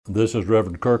This is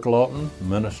Reverend Kirk Lawton,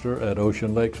 minister at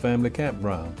Ocean Lakes Family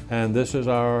Campground, and this is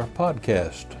our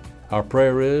podcast. Our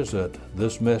prayer is that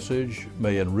this message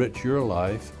may enrich your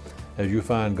life as you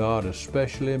find God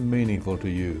especially meaningful to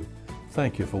you.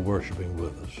 Thank you for worshiping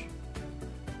with us.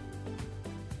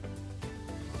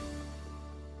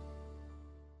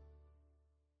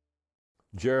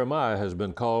 Jeremiah has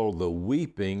been called the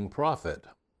weeping prophet.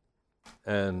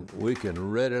 And we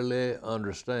can readily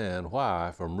understand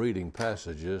why from reading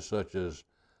passages such as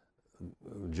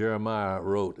Jeremiah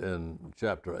wrote in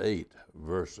chapter 8,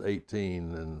 verse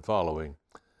 18 and following.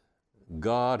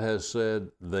 God has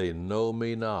said, "They know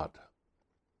me not."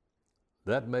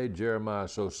 That made Jeremiah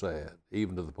so sad,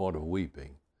 even to the point of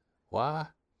weeping. Why?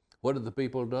 What had the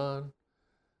people done?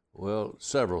 Well,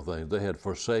 several things. They had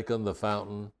forsaken the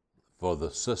fountain for the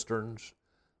cisterns.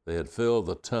 They had filled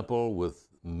the temple with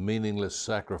meaningless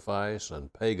sacrifice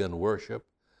and pagan worship.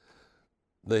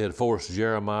 They had forced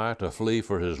Jeremiah to flee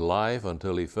for his life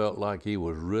until he felt like he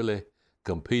was really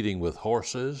competing with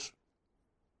horses.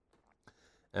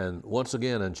 And once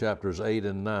again in chapters 8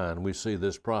 and 9, we see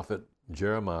this prophet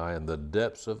Jeremiah in the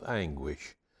depths of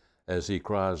anguish as he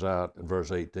cries out in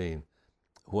verse 18,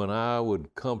 "When I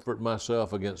would comfort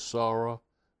myself against sorrow,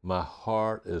 my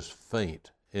heart is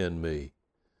faint in me."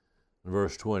 In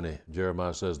verse 20,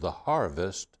 Jeremiah says, "The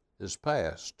harvest is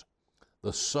past,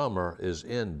 the summer is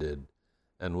ended,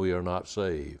 and we are not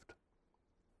saved."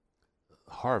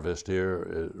 Harvest here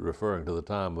is referring to the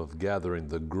time of gathering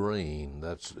the grain.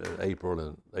 That's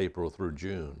April through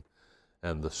June.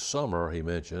 And the summer, he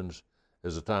mentions,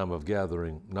 is a time of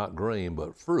gathering not grain,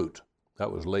 but fruit.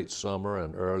 That was late summer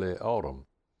and early autumn.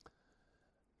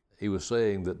 He was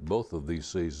saying that both of these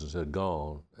seasons had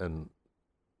gone, and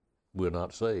we're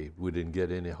not saved. We didn't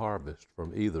get any harvest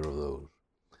from either of those.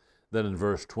 Then in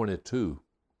verse 22,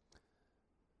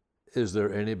 is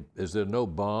there no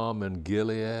balm in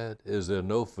Gilead? Is there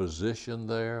no physician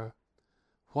there?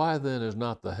 Why then is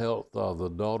not the health of the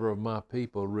daughter of my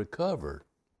people recovered?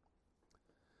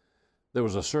 There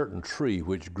was a certain tree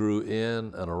which grew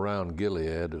in and around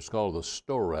Gilead. It's called the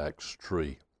storax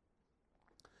tree.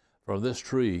 From this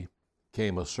tree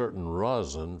came a certain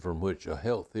rosin from which a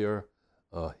healthier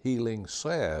healing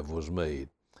salve was made.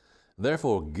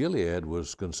 Therefore, Gilead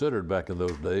was considered back in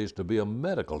those days to be a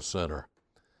medical center.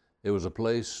 It was a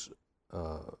place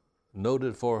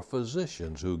noted for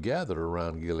physicians who gathered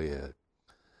around Gilead.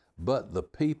 But the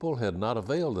people had not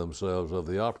availed themselves of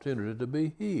the opportunity to be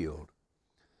healed.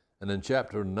 And in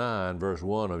chapter 9, verse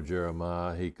 1 of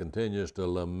Jeremiah, he continues to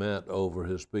lament over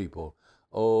his people.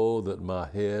 "Oh, that my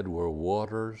head were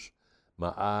waters,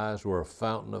 my eyes were a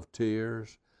fountain of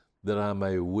tears, that I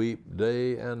may weep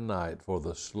day and night for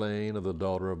the slain of the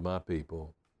daughter of my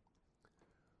people."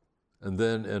 And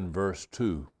then in verse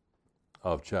 2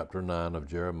 of chapter 9 of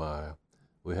Jeremiah,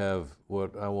 we have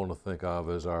what I want to think of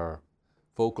as our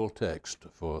focal text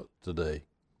for today.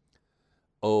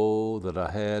 "Oh, that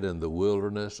I had in the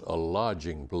wilderness a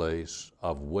lodging place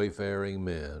of wayfaring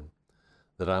men,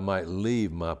 that I might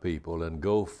leave my people and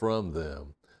go from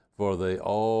them, for they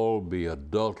all be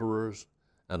adulterers,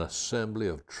 an assembly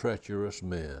of treacherous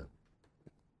men."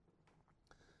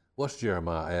 What's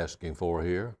Jeremiah asking for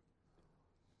here?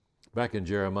 Back in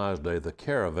Jeremiah's day, the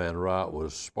caravan route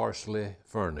was sparsely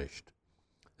furnished.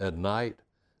 At night,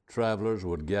 travelers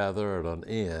would gather at an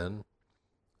inn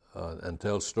and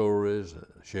tell stories,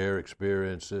 share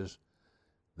experiences.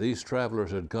 These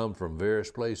travelers had come from various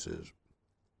places.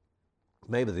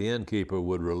 Maybe the innkeeper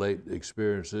would relate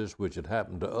experiences which had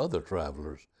happened to other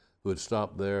travelers who had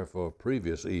stopped there for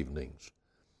previous evenings.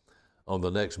 On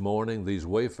the next morning, these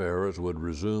wayfarers would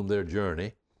resume their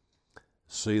journey.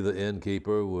 See, the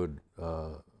innkeeper would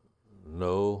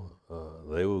know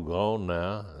they were gone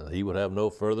now, and he would have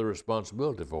no further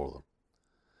responsibility for them.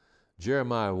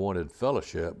 Jeremiah wanted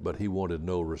fellowship, but he wanted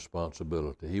no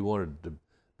responsibility. He wanted to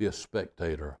be a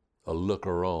spectator, a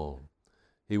looker-on.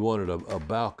 He wanted a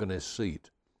balcony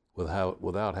seat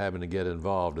without having to get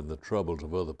involved in the troubles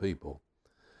of other people.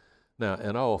 Now,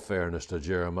 in all fairness to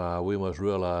Jeremiah, we must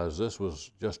realize this was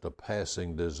just a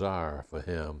passing desire for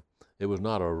him. It was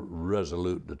not a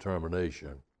resolute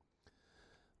determination.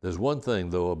 There's one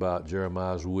thing, though, about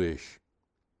Jeremiah's wish.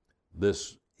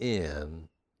 This inn,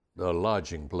 the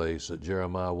lodging place that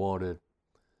Jeremiah wanted,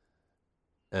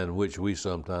 and which we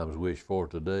sometimes wish for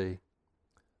today,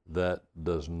 that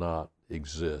does not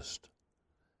exist.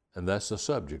 And that's the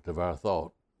subject of our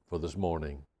thought for this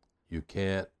morning. You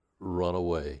can't run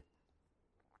away.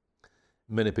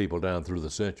 Many people down through the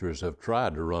centuries have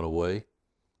tried to run away.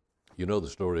 You know the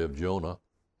story of Jonah.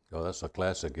 Oh, that's a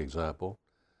classic example.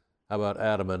 How about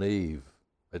Adam and Eve?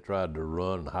 They tried to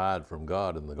run and hide from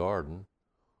God in the garden.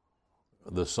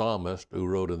 The psalmist who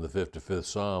wrote in the 55th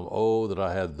Psalm, "Oh, that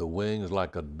I had the wings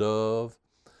like a dove,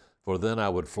 for then I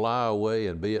would fly away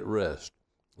and be at rest.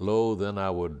 Lo, then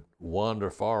I would wander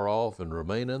far off and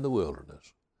remain in the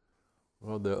wilderness."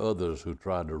 Well, there are others who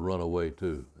tried to run away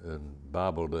too in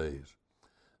Bible days.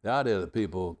 The idea that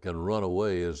people can run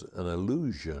away is an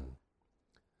illusion.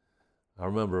 I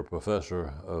remember a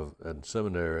professor at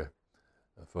seminary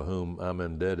for whom I'm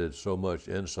indebted so much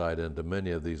insight into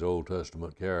many of these Old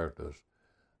Testament characters,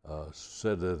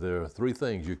 said that there are three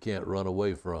things you can't run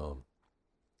away from.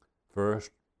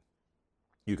 First,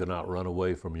 you cannot run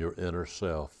away from your inner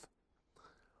self.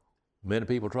 Many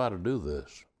people try to do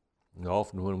this. And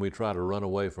often when we try to run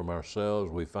away from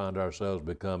ourselves, we find ourselves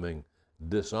becoming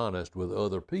dishonest with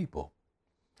other people.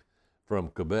 From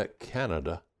Quebec,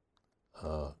 Canada,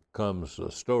 comes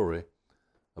a story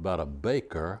about a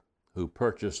baker who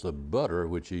purchased the butter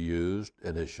which he used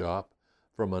in his shop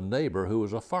from a neighbor who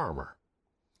was a farmer.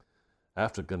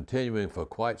 After continuing for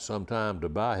quite some time to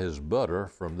buy his butter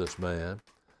from this man,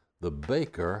 the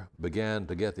baker began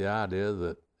to get the idea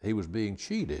that he was being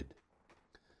cheated.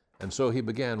 And so he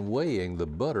began weighing the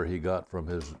butter he got from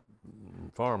his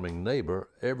farming neighbor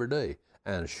every day.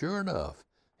 And sure enough,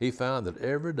 he found that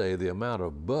every day the amount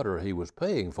of butter he was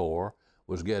paying for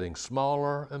was getting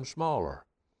smaller and smaller.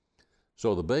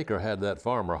 So the baker had that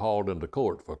farmer hauled into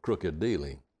court for crooked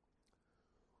dealing.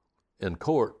 In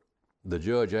court, the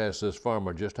judge asked this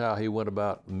farmer just how he went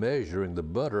about measuring the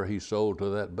butter he sold to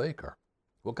that baker.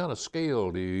 "What kind of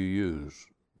scale do you use?"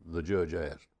 the judge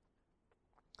asked.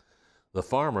 The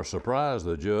farmer surprised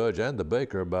the judge and the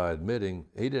baker by admitting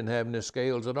he didn't have any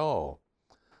scales at all.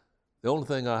 "The only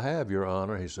thing I have, Your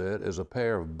Honor," he said, "is a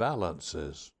pair of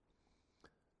balances."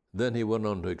 Then he went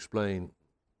on to explain,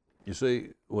 "You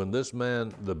see, when this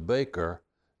man, the baker,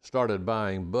 started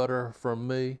buying butter from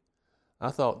me,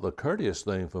 I thought the courteous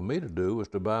thing for me to do was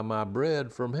to buy my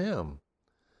bread from him.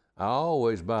 I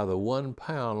always buy the 1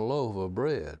 pound loaf of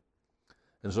bread.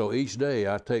 And so each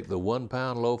day I take the 1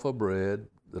 pound loaf of bread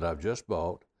that I've just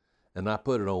bought, and I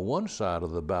put it on one side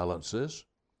of the balances,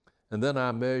 and then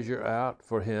I measure out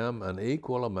for him an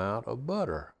equal amount of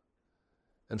butter.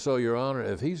 And so, Your Honor,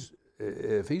 if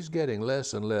he's getting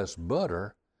less and less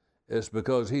butter, it's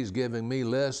because he's giving me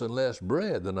less and less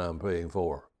bread than I'm paying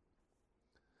for."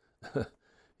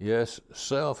 Yes,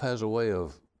 self has a way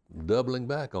of doubling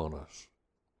back on us.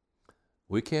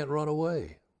 We can't run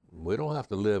away. We don't have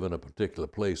to live in a particular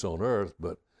place on earth,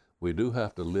 but we do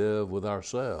have to live with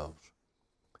ourselves.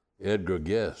 Edgar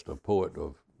Guest, a poet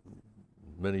of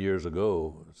many years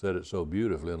ago, said it so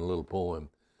beautifully in a little poem.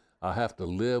 "I have to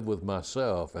live with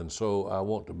myself, and so I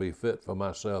want to be fit for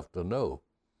myself to know.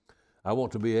 I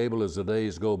want to be able, as the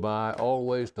days go by,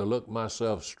 always to look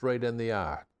myself straight in the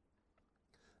eye.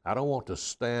 I don't want to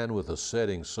stand with the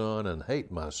setting sun and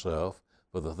hate myself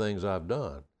for the things I've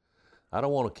done. I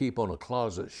don't want to keep on a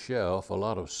closet shelf a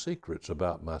lot of secrets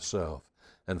about myself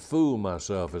and fool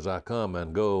myself as I come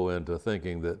and go into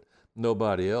thinking that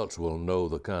nobody else will know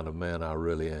the kind of man I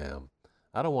really am.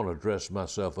 I don't want to dress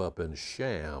myself up in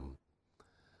sham.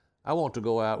 I want to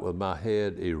go out with my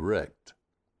head erect.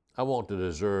 I want to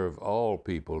deserve all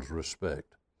people's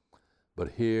respect.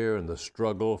 But here in the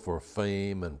struggle for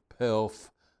fame and pelf,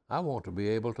 I want to be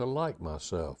able to like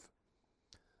myself.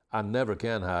 I never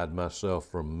can hide myself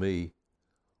from me.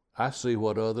 I see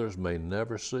what others may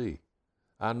never see.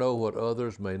 I know what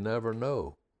others may never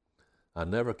know. I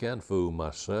never can fool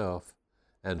myself,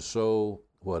 and so,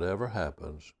 whatever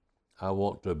happens, I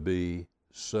want to be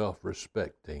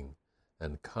self-respecting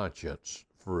and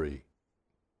conscience-free."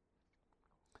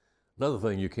 Another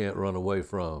thing you can't run away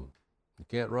from. You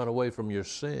can't run away from your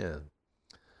sin.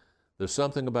 There's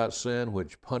something about sin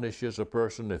which punishes a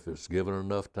person if it's given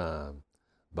enough time.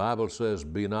 The Bible says,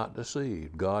 "Be not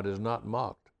deceived. God is not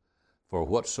mocked. For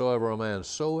whatsoever a man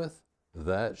soweth,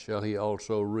 that shall he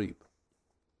also reap."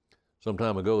 Some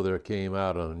time ago there came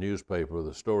out in a newspaper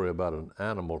the story about an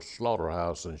animal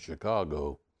slaughterhouse in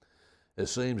Chicago. It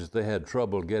seems that they had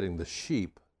trouble getting the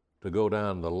sheep to go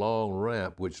down the long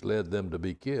ramp which led them to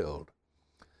be killed.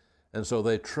 And so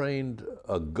they trained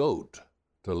a goat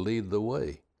to lead the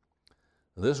way.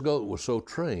 And this goat was so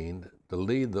trained to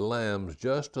lead the lambs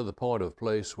just to the point of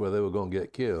place where they were going to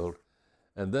get killed,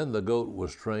 and then the goat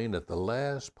was trained at the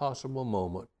last possible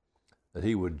moment that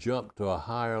he would jump to a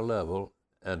higher level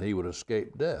and he would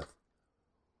escape death.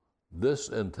 This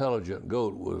intelligent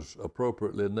goat was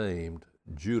appropriately named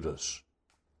Judas.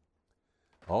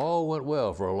 All went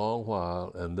well for a long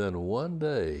while, and then one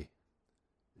day,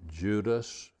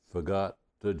 Judas forgot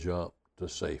to jump to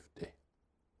safety.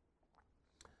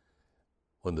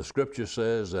 When the scripture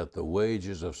says that the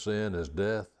wages of sin is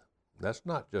death, that's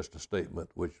not just a statement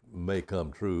which may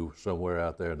come true somewhere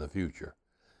out there in the future.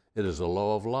 It is a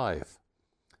law of life,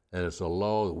 and it's a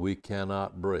law that we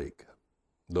cannot break,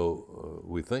 though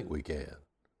we think we can.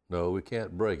 No, we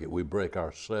can't break it. We break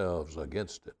ourselves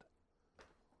against it.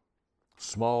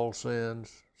 Small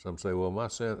sins, some say, well, my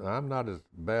sin, I'm not as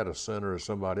bad a sinner as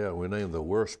somebody else. We name the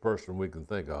worst person we can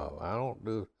think of. I don't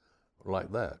do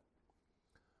like that.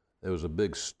 There was a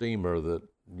big steamer that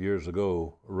years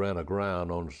ago ran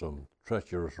aground on some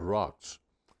treacherous rocks.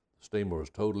 The steamer was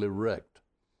totally wrecked.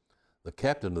 The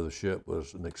captain of the ship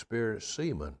was an experienced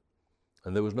seaman,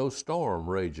 and there was no storm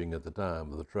raging at the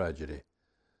time of the tragedy.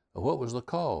 What was the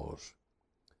cause?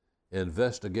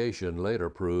 Investigation later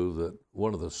proved that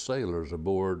one of the sailors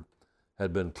aboard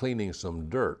had been cleaning some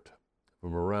dirt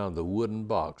from around the wooden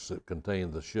box that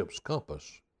contained the ship's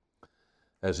compass.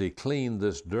 As he cleaned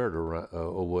this dirt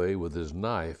away with his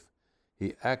knife,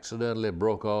 he accidentally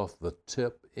broke off the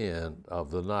tip end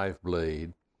of the knife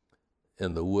blade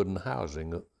in the wooden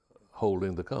housing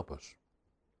holding the compass.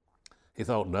 He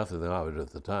thought nothing of it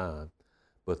at the time,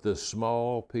 but this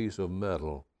small piece of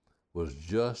metal was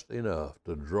just enough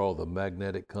to draw the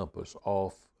magnetic compass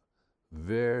off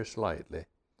very slightly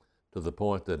to the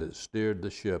point that it steered the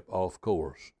ship off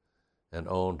course and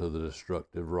onto the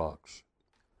destructive rocks.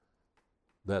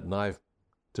 That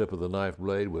tip of the knife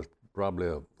blade was probably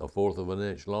a fourth of an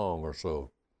inch long or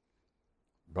so,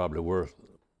 probably worth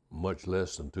much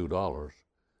less than $2.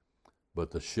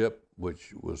 But the ship,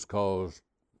 which was caused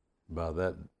by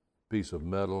that piece of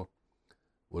metal,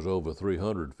 was over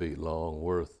 300 feet long,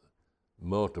 worth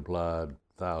multiplied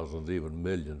thousands, even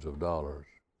millions of dollars.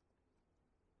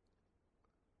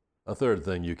 A third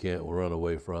thing you can't run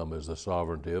away from is the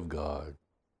sovereignty of God.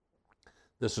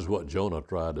 This is what Jonah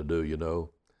tried to do, you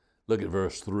know. Look at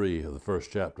verse 3 of the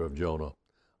first chapter of Jonah.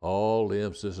 All the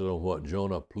emphasis is on what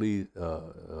Jonah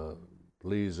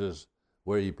pleases,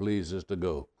 where he pleases to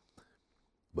go.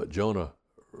 But Jonah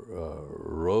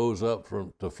rose up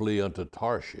to flee unto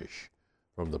Tarshish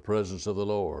from the presence of the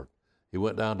Lord. He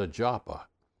went down to Joppa,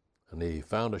 and he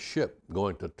found a ship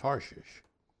going to Tarshish.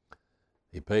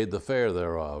 He paid the fare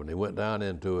thereof, and he went down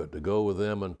into it to go with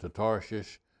them unto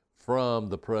Tarshish from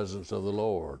the presence of the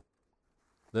Lord.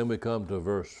 Then we come to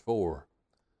verse 4.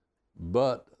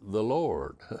 But the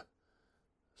Lord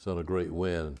sent a great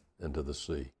wind into the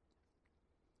sea.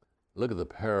 Look at the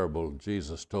parable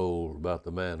Jesus told about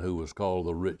the man who was called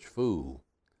the rich fool.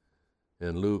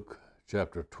 In Luke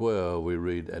chapter 12, we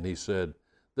read, and he said,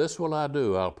 This will I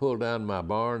do. I'll pull down my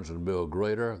barns and build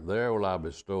greater. There will I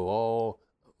bestow all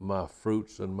my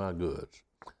fruits and my goods.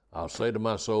 I'll say to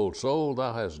my soul, Soul,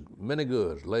 thou hast many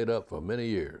goods laid up for many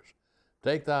years.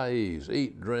 Take thy ease,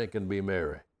 eat, drink, and be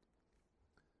merry.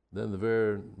 Then the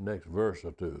very next verse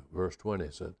or two, verse 20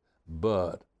 said,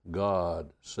 But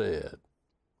God said,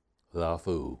 Thou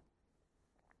fool,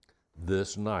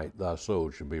 this night thy soul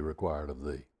shall be required of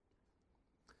thee.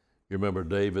 You remember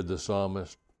David the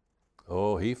psalmist?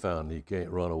 Oh, he found he can't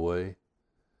run away.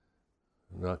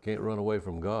 No, I can't run away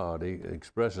from God. He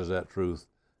expresses that truth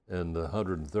in the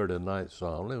 139th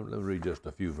Psalm. Let me read just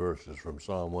a few verses from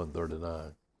Psalm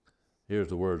 139. Here's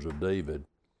the words of David.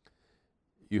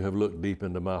 You have looked deep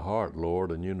into my heart,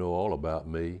 Lord, and you know all about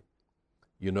me.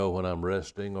 You know when I'm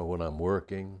resting or when I'm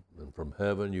working, and from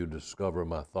heaven you discover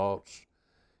my thoughts.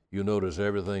 You notice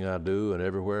everything I do and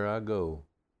everywhere I go.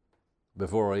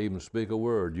 Before I even speak a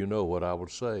word, you know what I will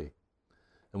say.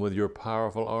 And with your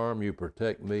powerful arm, you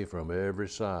protect me from every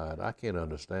side. I can't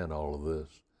understand all of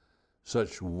this.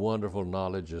 Such wonderful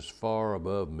knowledge is far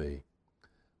above me.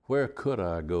 Where could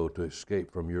I go to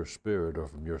escape from your spirit or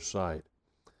from your sight?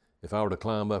 If I were to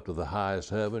climb up to the highest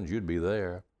heavens, you'd be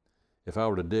there. If I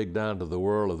were to dig down to the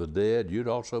world of the dead, you'd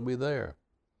also be there.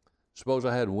 Suppose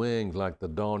I had wings like the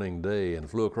dawning day and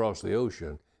flew across the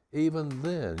ocean. Even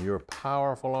then, your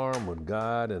powerful arm would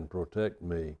guide and protect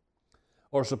me.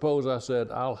 Or suppose I said,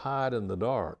 I'll hide in the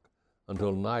dark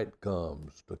until night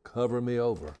comes to cover me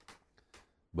over.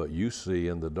 But you see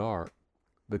in the dark,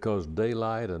 because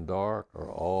daylight and dark are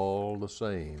all the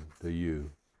same to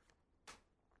you.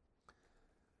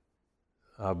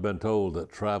 I've been told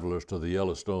that travelers to the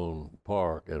Yellowstone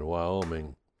Park in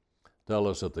Wyoming tell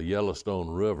us that the Yellowstone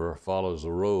River follows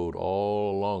the road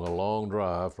all along a long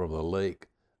drive from the lake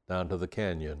down to the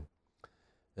canyon.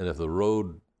 And if the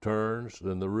road turns,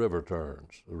 then the river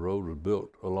turns. The road was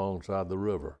built alongside the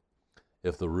river.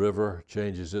 If the river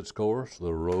changes its course,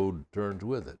 the road turns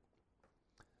with it.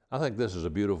 I think this is a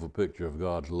beautiful picture of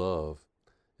God's love.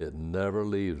 It never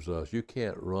leaves us. You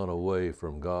can't run away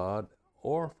from God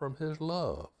or from His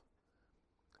love.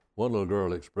 One little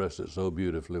girl expressed it so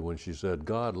beautifully when she said,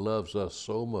 God loves us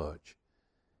so much,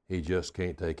 he just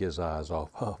can't take his eyes off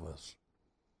of us.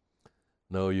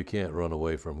 No, you can't run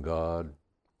away from God,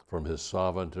 from his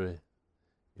sovereignty.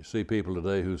 You see people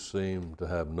today who seem to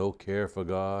have no care for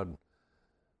God,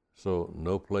 so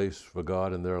no place for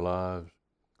God in their lives.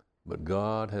 But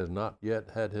God has not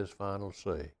yet had his final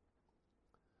say.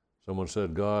 Someone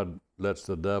said God lets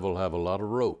the devil have a lot of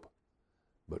rope,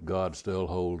 but God still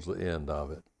holds the end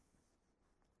of it.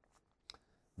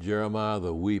 Jeremiah,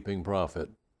 the weeping prophet,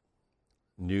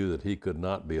 knew that he could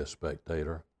not be a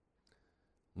spectator,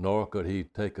 nor could he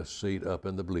take a seat up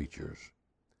in the bleachers.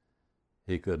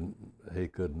 He could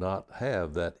not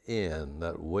have that inn,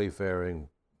 that wayfaring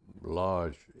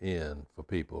large inn for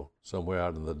people somewhere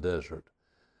out in the desert.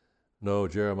 No,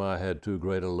 Jeremiah had too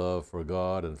great a love for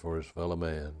God and for his fellow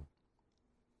man.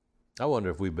 I wonder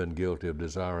if we've been guilty of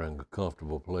desiring a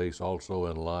comfortable place also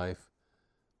in life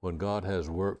when God has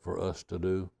work for us to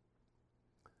do.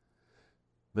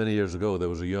 Many years ago, there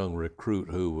was a young recruit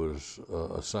who was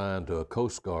assigned to a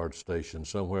Coast Guard station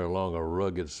somewhere along a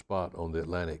rugged spot on the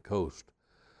Atlantic coast.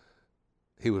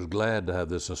 He was glad to have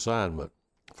this assignment,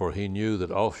 for he knew that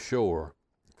offshore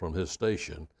from his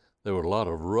station, there were a lot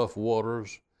of rough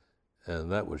waters,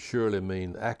 and that would surely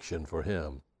mean action for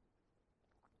him.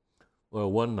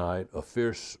 Well, one night, a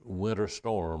fierce winter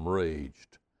storm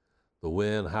raged. The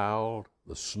wind howled,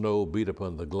 the snow beat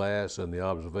upon the glass in the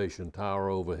observation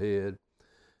tower overhead,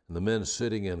 and the men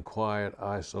sitting in quiet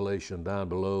isolation down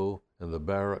below in the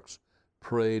barracks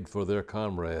prayed for their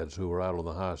comrades who were out on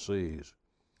the high seas.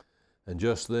 And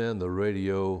just then the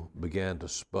radio began to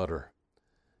sputter.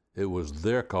 It was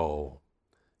their call,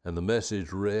 and the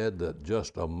message read that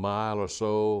just a mile or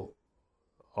so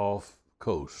off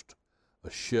coast, a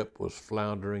ship was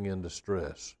floundering in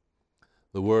distress.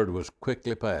 The word was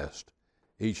quickly passed.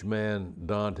 Each man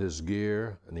donned his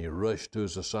gear, and he rushed to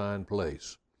his assigned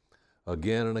place.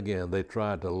 Again and again they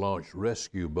tried to launch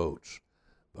rescue boats,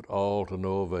 but all to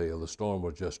no avail. The storm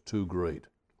was just too great.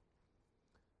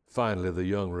 Finally, the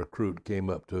young recruit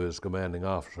came up to his commanding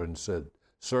officer and said,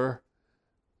 "Sir,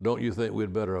 don't you think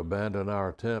we'd better abandon our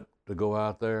attempt to go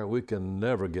out there? We can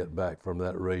never get back from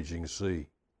that raging sea."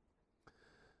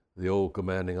 The old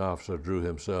commanding officer drew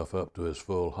himself up to his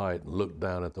full height and looked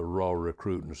down at the raw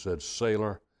recruit and said,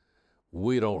 "Sailor,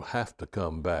 we don't have to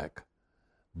come back,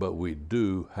 but we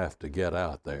do have to get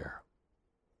out there."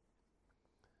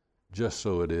 Just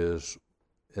so it is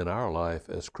in our life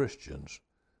as Christians.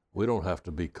 We don't have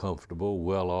to be comfortable,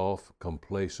 well off,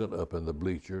 complacent up in the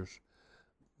bleachers,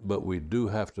 but we do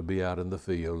have to be out in the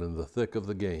field, in the thick of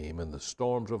the game, in the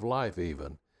storms of life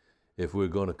even, if we're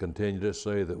going to continue to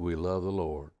say that we love the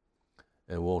Lord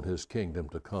and want his kingdom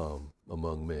to come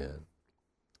among men.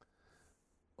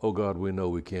 Oh God, we know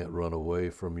we can't run away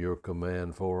from your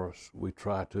command for us. We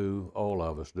try to, all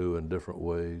of us do in different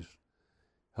ways.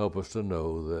 Help us to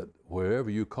know that wherever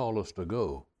you call us to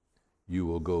go, you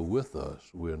will go with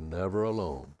us. We're never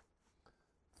alone.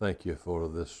 Thank you for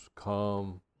this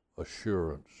calm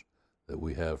assurance that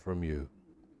we have from you.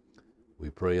 We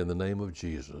pray in the name of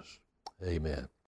Jesus. Amen.